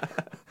 Yeah.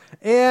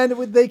 And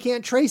they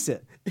can't trace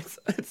it.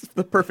 It's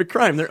the perfect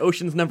crime. They're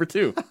Ocean's number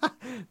 2.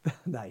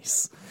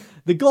 Nice.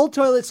 The gold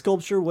toilet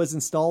sculpture was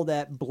installed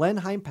at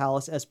Blenheim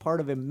Palace as part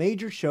of a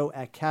major show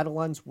at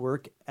Catalan's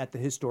work at the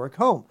historic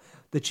home.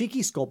 The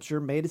cheeky sculpture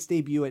made its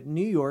debut at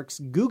New York's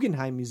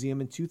Guggenheim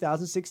Museum in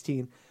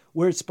 2016,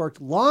 where it sparked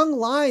long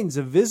lines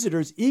of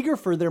visitors eager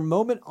for their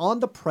moment on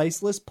the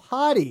priceless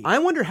potty. I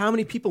wonder how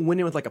many people went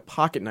in with like a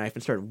pocket knife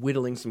and started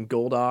whittling some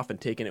gold off and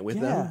taking it with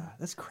them. Yeah,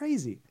 that's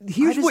crazy.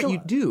 Here's what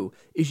you do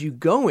is you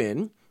go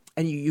in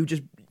and you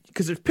just,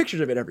 because there's pictures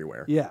of it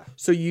everywhere. Yeah.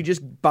 So you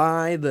just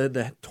buy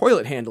the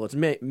toilet handle it's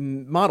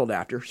modeled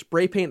after,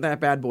 spray paint that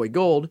bad boy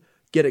gold,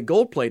 get it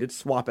gold plated,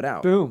 swap it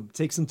out. Boom.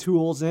 Take some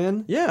tools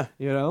in. Yeah.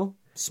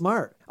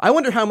 Smart. I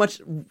wonder how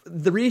much,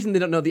 the reason they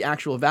don't know the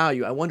actual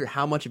value, I wonder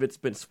how much of it's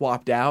been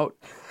swapped out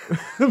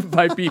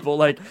by people.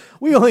 Like,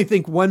 We only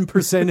think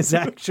 1% is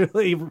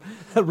actually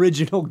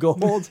original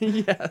gold.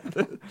 yeah,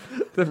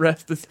 the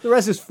rest is, The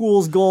rest is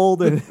fool's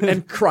gold. and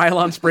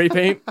Krylon spray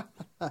paint.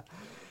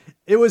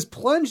 It was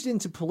plunged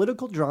into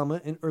political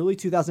drama in early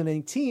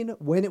 2018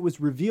 when it was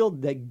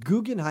revealed that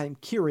Guggenheim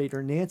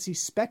curator Nancy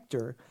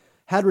Spector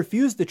had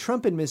refused the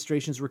Trump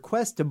administration's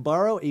request to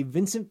borrow a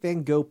Vincent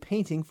van Gogh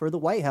painting for the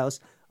White House,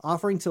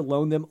 offering to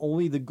loan them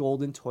only the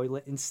golden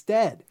toilet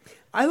instead.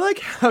 I like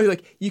how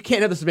you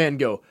can't have this Van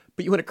Gogh,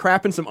 but you want to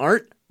crap in some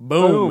art?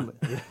 Boom.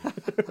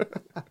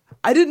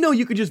 I didn't know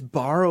you could just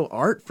borrow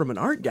art from an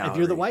art gallery. If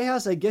you're the White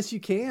House, I guess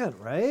you can,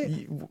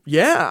 right?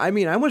 Yeah, I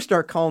mean, I want to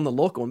start calling the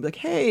local and be like,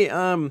 hey,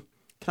 can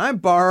I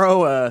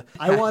borrow a...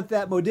 I want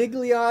that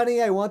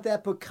Modigliani, I want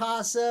that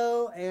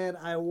Picasso, and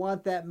I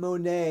want that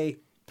Monet.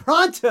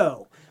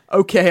 Pronto!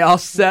 Okay, I'll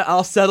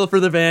settle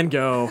for the Van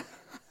Gogh.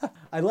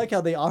 I like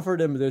how they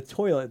offered him the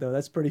toilet, though.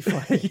 That's pretty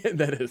funny. Yeah,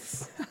 that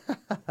is.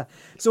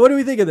 So what do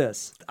we think of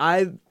this?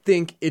 I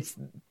think it's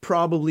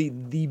probably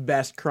the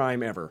best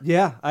crime ever.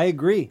 Yeah, I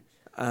agree.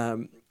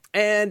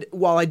 And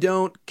while I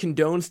don't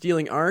condone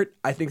stealing art,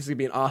 I think it's going to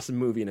be an awesome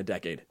movie in a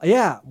decade.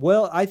 Yeah,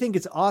 well, I think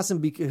it's awesome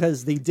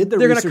because they did the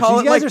They're gonna research. call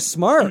These it, guys like- are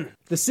smart. And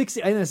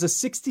it's a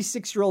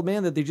 66-year-old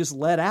man that they just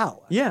let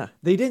out. Yeah.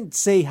 They didn't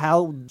say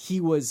how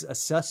he was a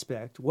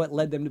suspect, what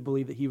led them to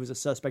believe that he was a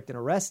suspect and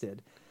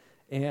arrested.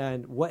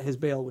 and what his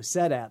bail was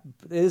set at.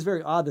 It is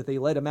very odd that they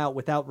let him out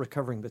without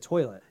recovering the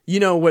toilet. You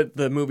know what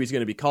the movie's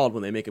going to be called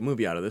when they make a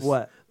movie out of this?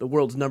 What? The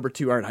world's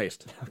 #2 art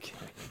heist. Okay.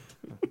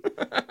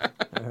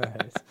 All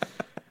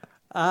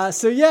right.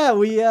 So yeah,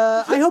 we.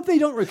 I hope they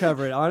don't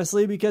recover it,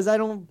 honestly, because I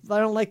don't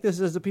like this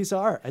as a piece of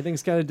art. I think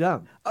it's kind of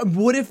dumb.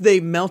 What if they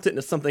melt it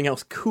into something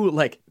else cool?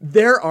 Like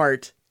their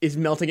art is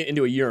melting it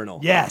into a urinal.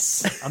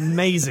 Yes,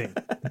 amazing.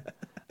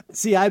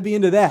 See, I'd be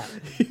into that.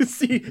 You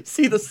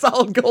see the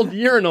solid gold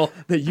urinal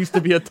that used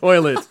to be a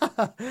toilet.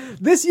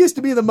 This used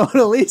to be the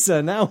Mona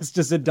Lisa. Now it's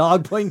just a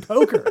dog playing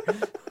poker.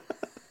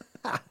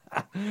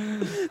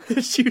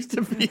 This used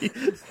to be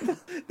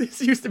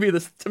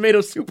the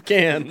tomato soup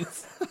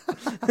cans.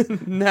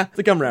 Nah, it's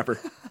a gum wrapper.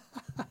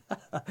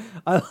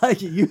 I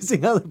like it,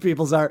 using other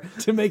people's art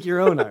to make your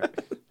own art.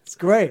 It's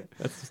great.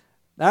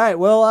 All right.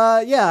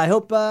 Well, yeah. I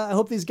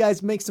hope these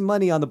guys make some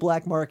money on the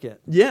black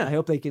market. Yeah. I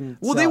hope they can.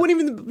 Well, they wouldn't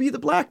even be the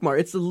black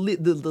market. It's the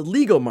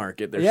legal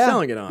market they're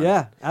selling it on.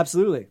 Yeah,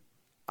 absolutely.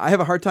 I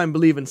have a hard time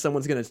believing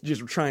someone's going to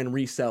just try and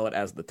resell it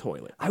as the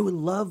toilet. I would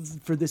love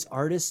for this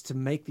artist to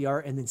make the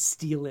art and then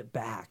steal it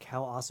back.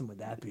 How awesome would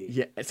that be?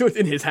 Yeah. So it's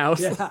in his house.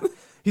 Yeah.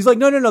 He's like,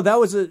 no, that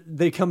was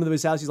they come into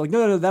his house. He's like,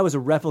 no, that was a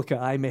replica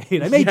I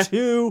made. I made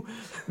two.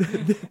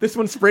 This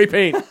one's spray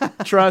paint.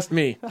 Trust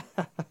me.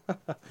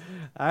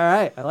 All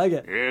right. I like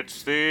it.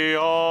 It's the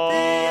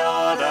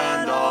Odd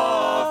and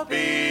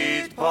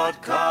Offbeat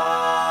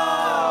Podcast.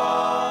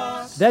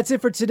 That's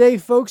it for today,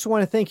 folks. I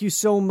want to thank you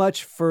so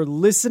much for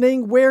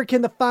listening. Where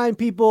can the fine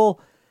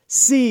people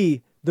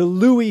see the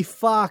Louis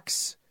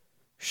Fox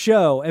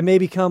show and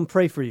maybe come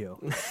pray for you?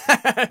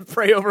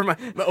 Pray over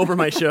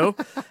my show.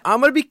 I'm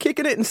going to be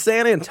kicking it in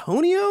San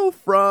Antonio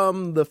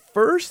from the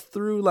 1st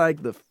through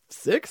like the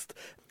 6th.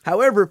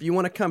 However, if you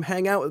want to come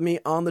hang out with me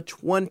on the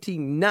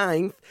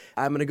 29th,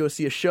 I'm going to go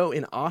see a show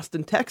in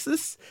Austin,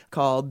 Texas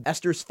called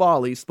Esther's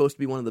Folly. It's supposed to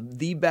be one of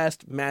the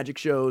best magic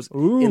shows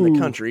in the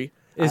country.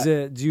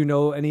 Do you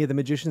know any of the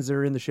magicians that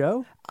are in the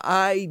show?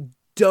 I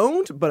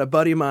don't, but a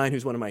buddy of mine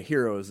who's one of my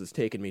heroes has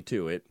taken me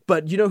to it.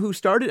 But you know who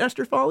started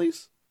Esther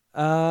Follies?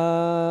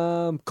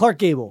 Clark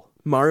Gable.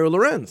 Mario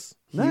Lorenz.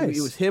 Nice.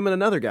 It was him and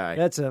another guy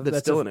that's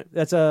still in it.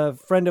 That's a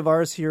friend of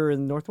ours here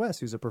in Northwest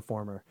who's a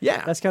performer.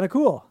 Yeah. That's kind of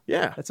cool.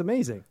 Yeah. That's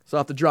amazing. So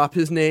I'll have to drop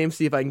his name,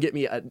 see if I can get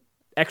me an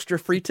extra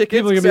free ticket.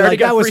 People are going to be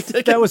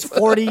like, that was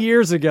 40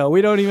 years ago.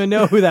 We don't even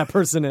know who that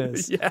person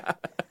is. Yeah.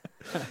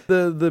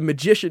 The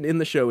magician in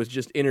the show was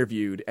just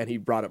interviewed, and he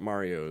brought up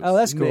Mario's Oh,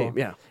 that's cool. name.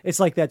 Yeah. It's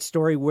like that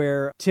story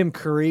where Tim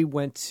Curry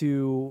went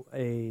to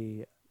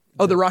a...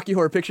 Oh, the Rocky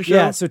Horror Picture Show?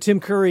 Yeah, so Tim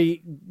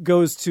Curry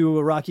goes to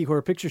a Rocky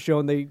Horror Picture Show,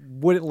 and they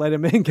wouldn't let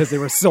him in because they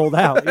were sold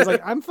out. He's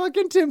like, I'm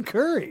fucking Tim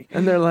Curry.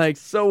 And they're like,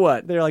 so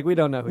what? They're like, we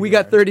don't know who We you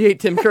got are. 38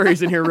 Tim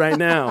Currys in here right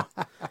now.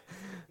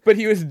 But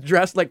he was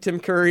dressed like Tim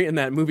Curry in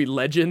that movie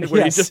Legend,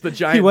 where he's just the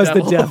giant He was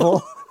devil. the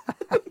devil.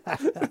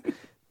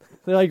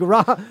 They're like,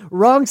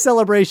 wrong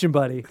celebration,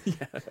 buddy.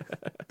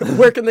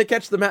 Where can they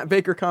catch the Matt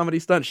Baker Comedy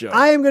Stunt Show?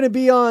 I am going to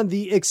be on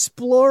the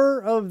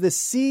Explorer of the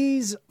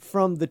Seas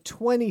from the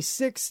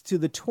 26th to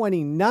the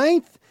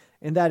 29th,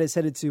 and that is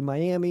headed to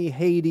Miami,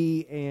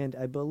 Haiti, and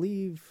I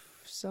believe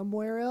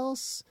somewhere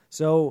else.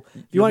 So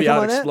if you want to come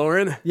out on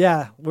exploring? that,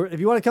 yeah,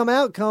 if you want to come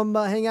out, come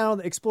hang out on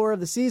the Explorer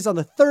of the Seas on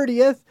the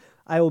 30th.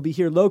 I will be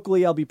here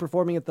locally. I'll be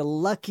performing at the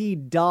Lucky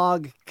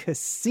Dog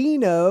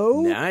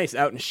Casino. Nice,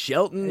 out in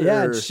Shelton.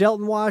 Yeah, or... in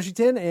Shelton,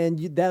 Washington,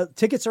 and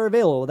tickets are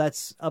available.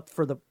 That's up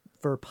for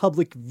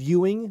public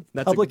viewing,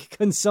 public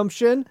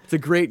consumption. It's a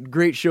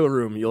great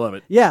showroom. You'll love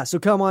it. Yeah, so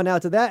come on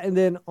out to that. And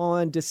then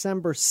on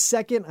December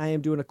 2nd, I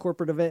am doing a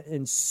corporate event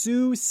in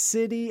Sioux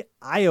City,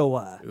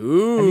 Iowa.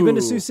 Ooh. Have you been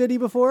to Sioux City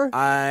before?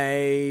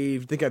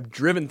 I think I've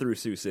driven through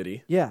Sioux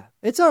City. Yeah,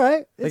 it's all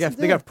right.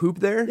 Think I've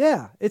pooped there?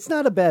 Yeah, it's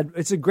not a bad.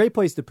 It's a great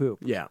place to poop.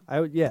 Yeah. I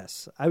would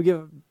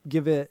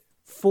give it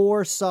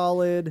 4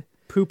 solid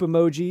poop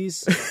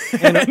emojis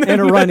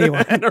and a runny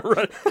one.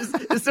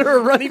 Is there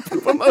a runny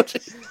poop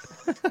emoji?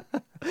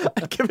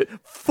 I'd give it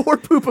 4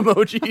 poop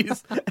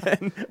emojis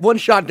and 1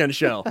 shotgun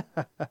shell.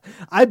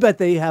 I bet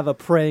they have a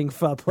praying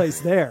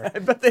place there. I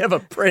bet they have a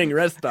praying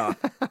rest stop.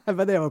 I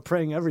bet they have a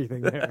praying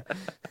everything there.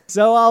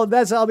 So I'll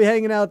be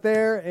hanging out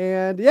there,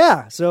 and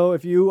yeah. So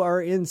if you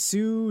are in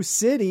Sioux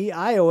City,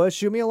 Iowa,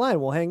 shoot me a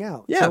line. We'll hang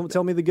out. Yeah.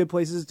 Tell me the good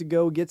places to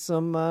go get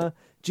some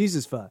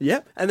Jesus fun.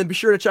 Yep. And then be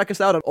sure to check us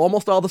out on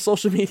almost all the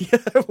social media.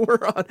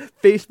 We're on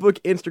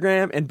Facebook,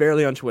 Instagram, and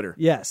barely on Twitter.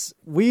 Yes.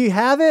 We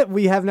have it.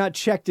 We have not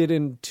checked it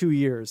in 2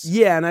 years.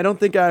 Yeah, and I don't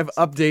think I've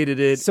updated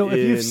it. So if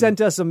you've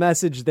sent us a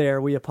message there,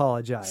 we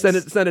apologize. Send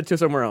it to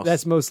somewhere else.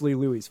 That's mostly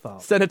Louis'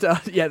 fault. Send it to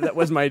us. Yeah, that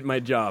was my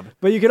job.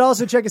 But you can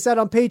also check us out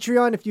on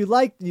Patreon if you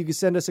like. You can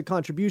send us a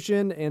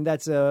contribution, and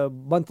that's a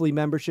monthly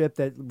membership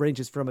that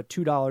ranges from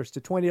 $2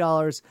 to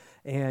 $20,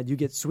 and you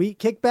get sweet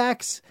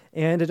kickbacks,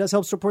 and it does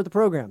help support the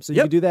program. So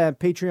you can do that at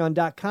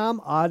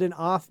patreon.com, Odd and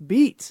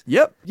Offbeat.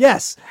 Yep.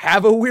 Yes.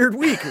 Have a weird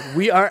week.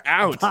 We are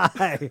out.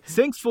 Bye.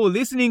 Thanks for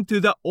listening to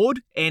the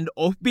Odd and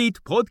Offbeat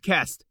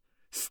podcast.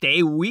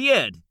 Stay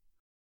weird.